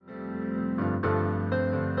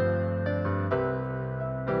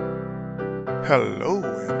Hello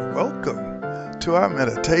and welcome to our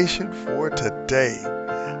meditation for today.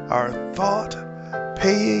 Our thought,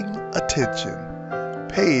 paying attention,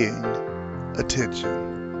 paying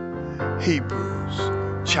attention. Hebrews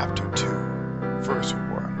chapter 2, verse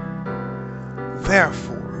 1.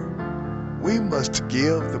 Therefore, we must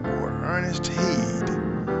give the more earnest heed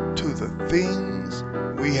to the things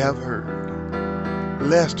we have heard,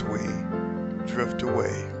 lest we drift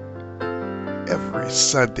away. Every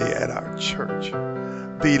Sunday at our church,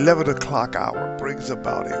 the 11 o'clock hour brings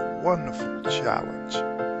about a wonderful challenge.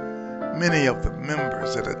 Many of the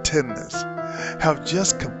members in attendance have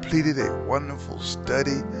just completed a wonderful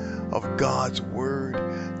study of God's Word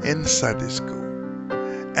in Sunday school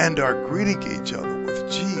and are greeting each other with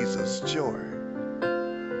Jesus' joy.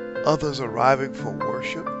 Others arriving for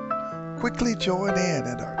worship quickly join in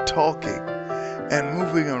and are talking and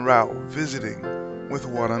moving around visiting with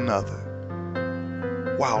one another.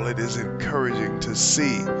 While it is encouraging to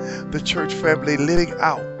see the church family living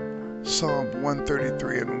out Psalm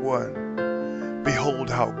 133 and 1, behold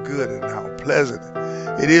how good and how pleasant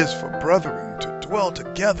it is for brethren to dwell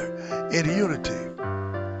together in unity.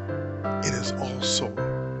 It is also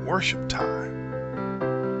worship time.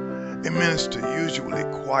 A minister usually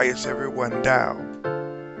quiets everyone down.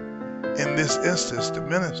 In this instance, the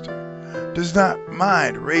minister does not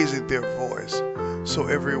mind raising their voice so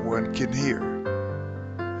everyone can hear.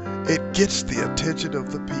 It gets the attention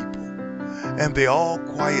of the people, and they all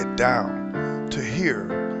quiet down to hear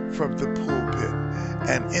from the pulpit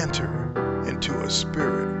and enter into a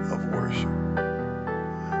spirit of worship.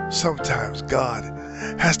 Sometimes God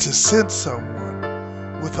has to send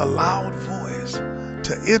someone with a loud voice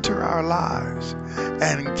to enter our lives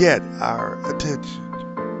and get our attention.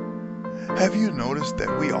 Have you noticed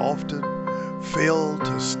that we often fail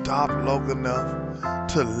to stop long enough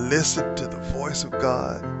to listen to the voice of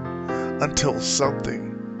God until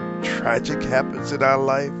something tragic happens in our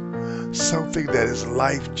life, something that is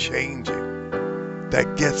life-changing,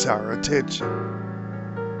 that gets our attention?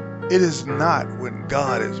 It is not when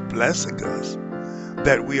God is blessing us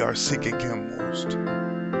that we are seeking Him most.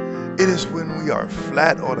 It is when we are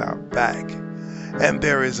flat on our back and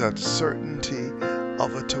there is uncertainty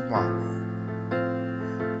of a tomorrow.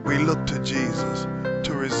 We look to Jesus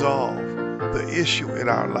to resolve the issue in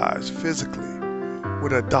our lives physically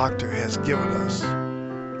when a doctor has given us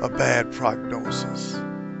a bad prognosis.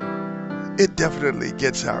 It definitely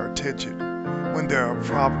gets our attention when there are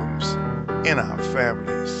problems in our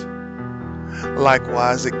families.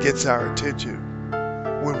 Likewise, it gets our attention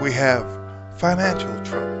when we have financial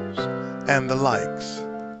troubles and the likes.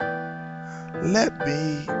 Let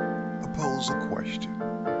me pose a question.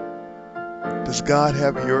 Does God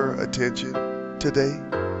have your attention today?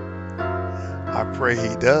 I pray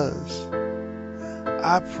He does.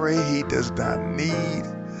 I pray He does not need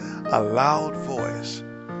a loud voice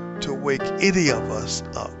to wake any of us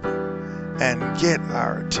up and get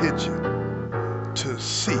our attention to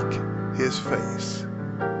seek His face.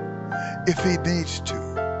 If He needs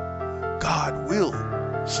to, God will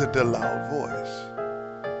send a loud voice.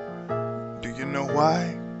 Do you know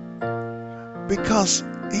why? Because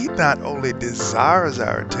He not only desires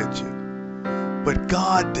our attention, but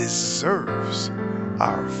God deserves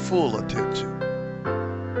our full attention.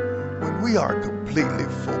 When we are completely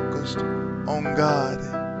focused on God,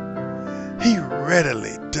 He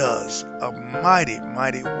readily does a mighty,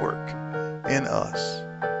 mighty work in us.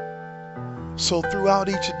 So throughout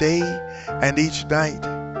each day and each night,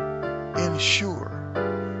 ensure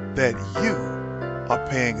that you are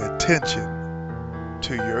paying attention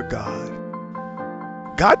to your God.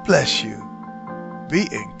 God bless you. Be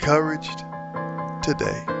encouraged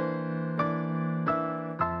today.